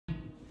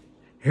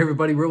Hey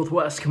everybody, Real with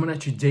Wes coming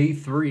at you day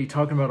 3,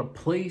 talking about a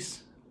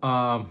place,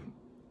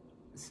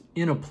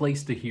 in a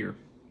place to hear.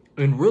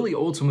 And really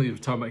ultimately we're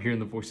talking about hearing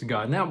the voice of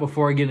God. Now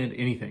before I get into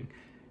anything,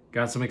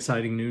 got some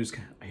exciting news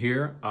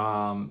here.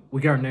 We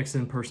got our next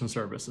in-person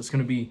service. It's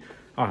going to be,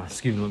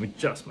 excuse me, let me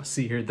adjust my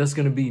seat here. That's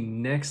going to be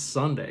next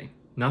Sunday.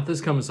 Not this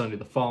coming Sunday,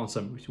 the following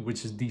Sunday,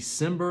 which is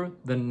December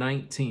the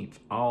 19th.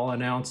 I'll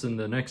announce in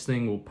the next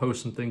thing, we'll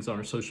post some things on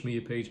our social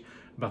media page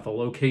about the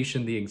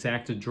location, the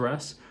exact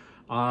address.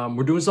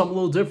 We're doing something a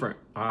little different.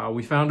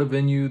 We found a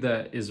venue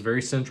that is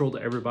very central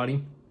to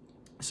everybody,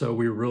 so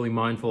we were really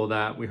mindful of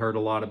that. We heard a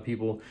lot of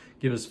people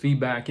give us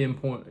feedback,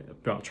 input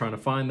about trying to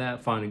find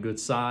a good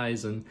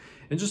size, and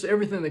just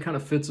everything that kind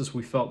of fits us.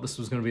 We felt this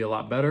was going to be a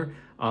lot better.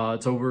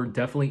 It's over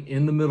definitely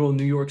in the middle of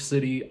New York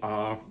City.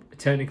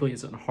 Technically,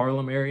 it's in the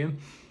Harlem area.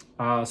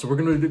 So we're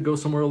going to go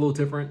somewhere a little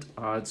different.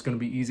 It's going to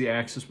be easy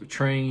access with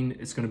train.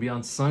 It's going to be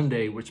on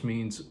Sunday, which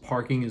means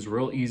parking is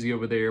real easy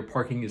over there.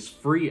 Parking is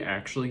free,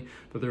 actually,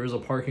 but there is a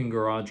parking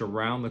garage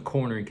around the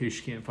corner in case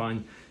you can't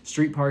find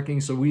street parking.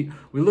 So we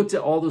looked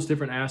at all those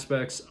different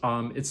aspects.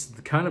 It's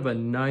kind of a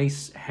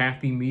nice,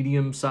 happy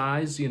medium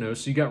size, so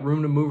you got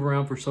room to move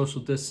around for social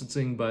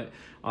distancing, but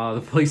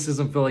the place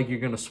doesn't feel like you're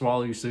going to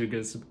swallow you, so it's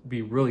going to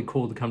be really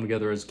cool to come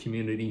together as a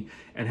community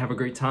and have a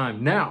great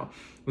time. Now,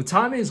 the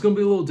timing is going to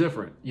be a little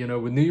different.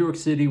 With New York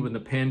City, when the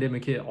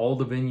pandemic hit, all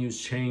the venues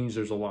changed.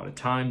 There's a lot of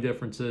time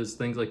differences,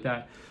 things like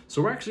that.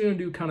 So we're actually going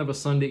to do kind of a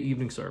Sunday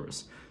evening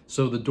service.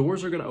 So the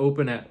doors are going to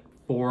open at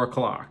 4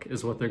 o'clock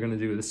is what they're going to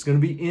do. This is going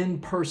to be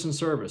in-person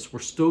service. We're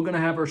still going to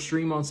have our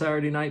stream on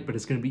Saturday night, but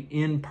it's going to be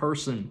in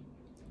person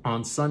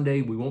on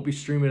Sunday. We won't be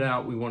streaming it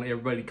out. We want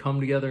everybody to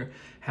come together,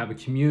 have a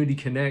community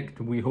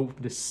connect. We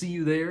hope to see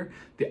you there.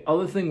 The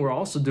other thing we're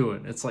also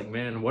doing, it's like,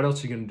 man, what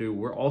else are you going to do?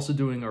 We're also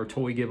doing our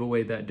toy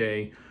giveaway that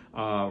day,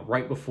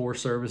 right before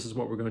service is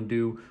what we're going to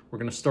do. We're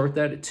going to start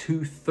that at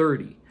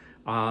 2:30.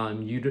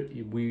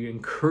 We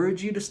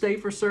encourage you to stay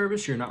for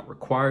service. You're not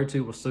required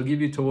to. We'll still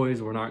give you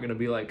toys. We're not going to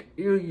be like,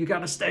 you got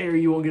to stay or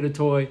you won't get a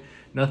toy.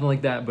 Nothing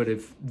like that. But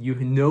if you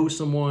know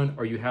someone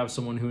or you have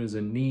someone who is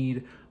in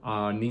need,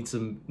 needs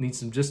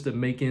some just to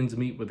make ends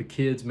meet with the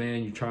kids,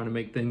 man, you're trying to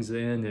make things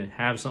in and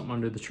have something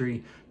under the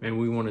tree, man,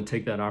 we want to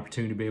take that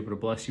opportunity to be able to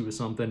bless you with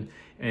something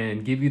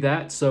and give you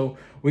that. So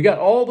we got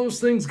all those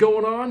things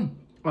going on.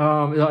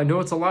 I know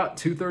it's a lot.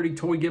 2:30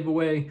 toy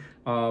giveaway,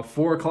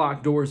 4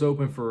 o'clock doors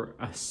open for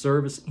a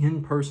service,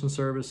 in-person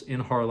service in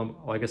Harlem.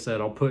 Like I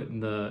said,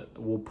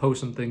 we'll post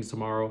some things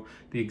tomorrow,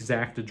 the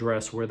exact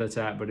address where that's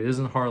at, but it is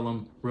in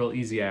Harlem, real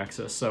easy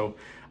access. So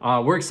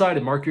we're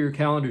excited. Mark your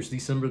calendars,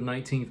 December the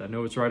 19th. I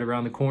know it's right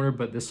around the corner,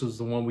 but this was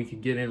the one we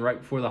could get in right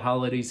before the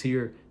holidays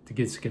here to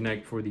get to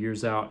connect for the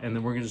years out. And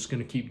then we're just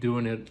going to keep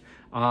doing it.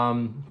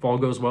 If all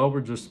goes well,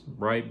 we're just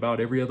right about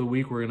every other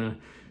week. We're going to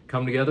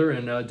come together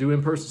and do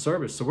in-person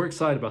service. So we're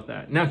excited about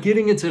that. Now,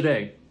 getting into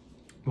today,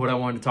 what I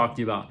wanted to talk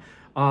to you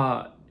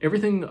about.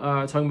 Everything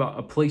talking about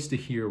a place to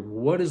hear.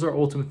 What is our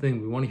ultimate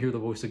thing? We want to hear the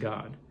voice of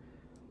God.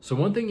 So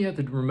one thing you have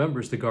to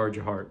remember is to guard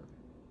your heart.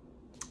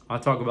 I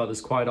talk about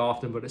this quite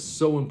often, but it's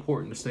so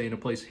important to stay in a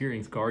place of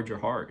hearing, to guard your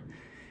heart.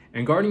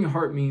 And guarding your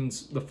heart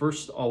means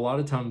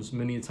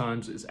many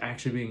times, is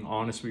actually being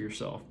honest with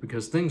yourself,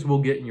 because things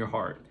will get in your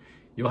heart.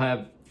 You'll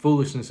have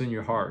foolishness in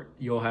your heart.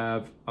 You'll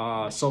have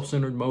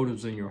self-centered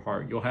motives in your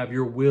heart. You'll have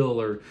your will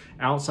or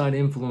outside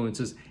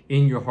influences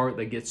in your heart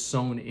that get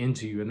sown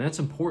into you. And that's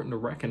important to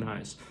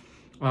recognize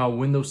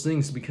when those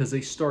things, because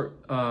they start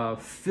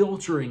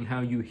filtering how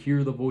you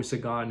hear the voice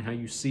of God and how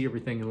you see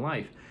everything in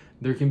life.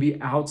 There can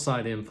be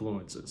outside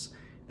influences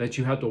that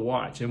you have to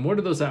watch. And what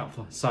are those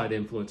outside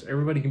influences?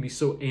 Everybody can be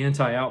so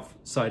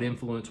anti-outside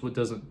influence, what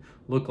doesn't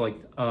look like,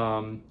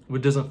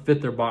 what doesn't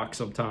fit their box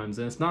sometimes.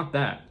 And it's not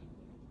that.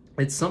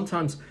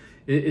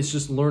 It's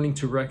just learning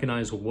to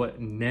recognize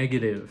what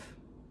negative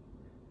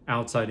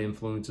outside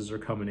influences are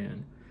coming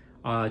in.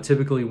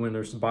 Typically when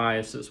there's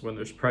biases, when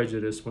there's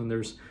prejudice, when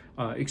there's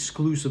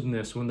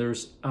exclusiveness, when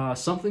there's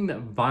something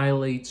that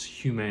violates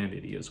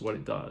humanity is what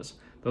it does.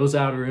 Those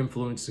outer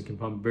influences can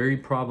become very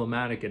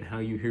problematic in how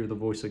you hear the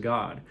voice of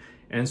God.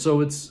 And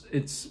so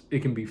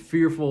it can be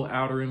fearful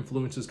outer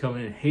influences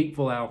coming in,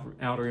 hateful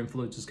outer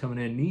influences coming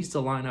in. It needs to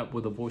line up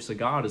with the voice of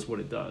God is what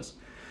it does.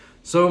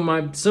 So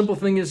my simple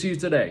thing is to you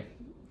today,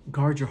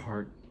 guard your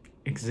heart,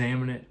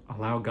 examine it,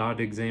 allow God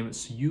to examine it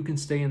so you can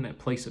stay in that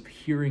place of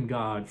hearing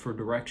God for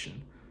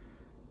direction,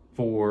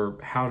 for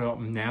how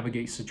to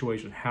navigate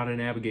situations, how to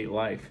navigate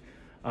life,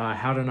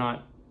 how to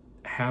not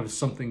have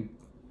something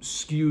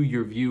skew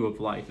your view of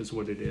life is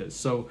what it is.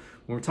 So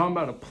when we're talking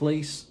about a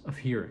place of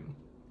hearing,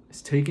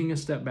 it's taking a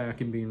step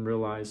back and being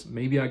realized,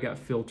 maybe I got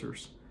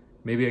filters,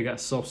 maybe I got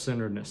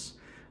self-centeredness,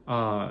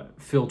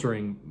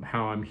 filtering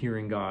how I'm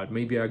hearing God.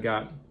 Maybe I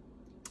got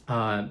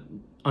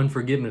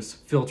unforgiveness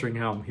filtering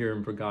how I'm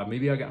hearing from God.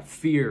 Maybe I got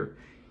fear,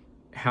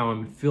 how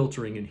I'm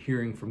filtering and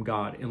hearing from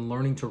God, and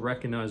learning to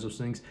recognize those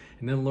things,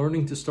 and then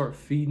learning to start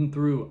feeding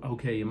through,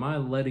 okay, am I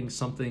letting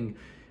something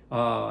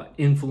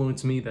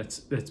influence me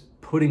that's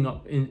putting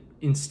up,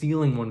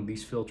 instilling one of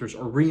these filters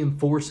or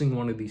reinforcing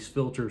one of these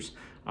filters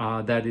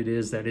that it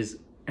is that is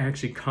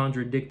actually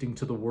contradicting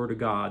to the Word of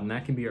God. And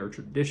that can be our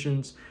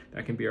traditions,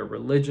 that can be our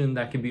religion,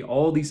 that can be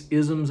all these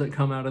isms that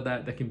come out of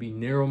that, that can be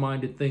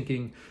narrow-minded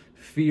thinking,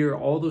 fear,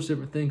 all those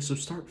different things. So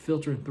start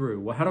filtering through.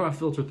 Well, how do I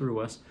filter through,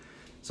 Wes?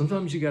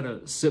 Sometimes you got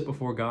to sit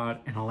before God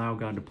and allow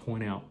God to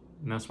point out.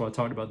 And that's why I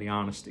talked about the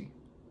honesty.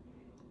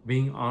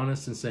 Being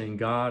honest and saying,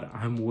 God,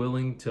 I'm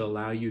willing to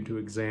allow you to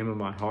examine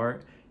my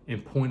heart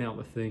and point out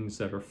the things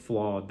that are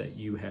flawed that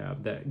you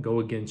have, that go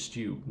against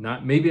you.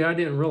 Not maybe I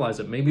didn't realize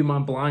it. Maybe my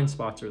blind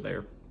spots are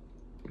there.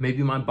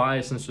 Maybe my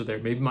biasness are there.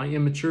 Maybe my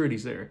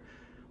immaturity's there.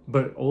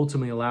 But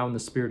ultimately allowing the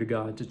Spirit of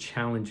God to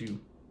challenge you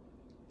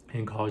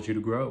and cause you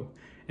to grow.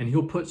 And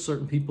he'll put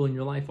certain people in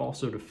your life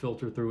also to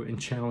filter through and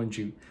challenge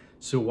you.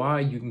 So why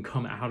you can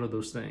come out of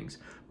those things.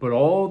 But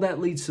all that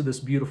leads to this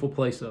beautiful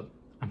place of,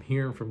 I'm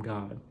hearing from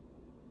God.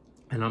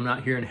 And I'm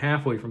not hearing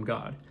halfway from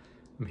God.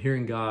 I'm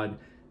hearing God.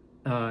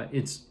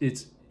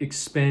 It's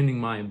expanding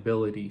my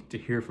ability to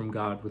hear from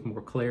God with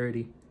more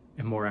clarity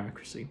and more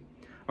accuracy.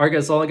 All right,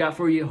 guys, that's all I got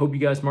for you. Hope you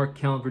guys mark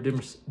your calendar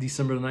for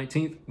December the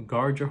 19th.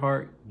 Guard your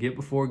heart. Get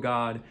before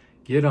God.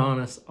 Get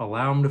honest.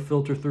 Allow him to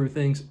filter through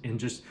things and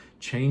just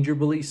change your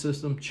belief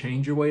system.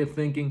 Change your way of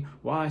thinking.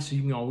 Why? So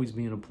you can always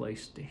be in a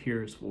place to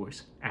hear his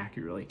voice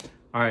accurately.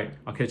 All right,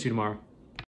 I'll catch you tomorrow.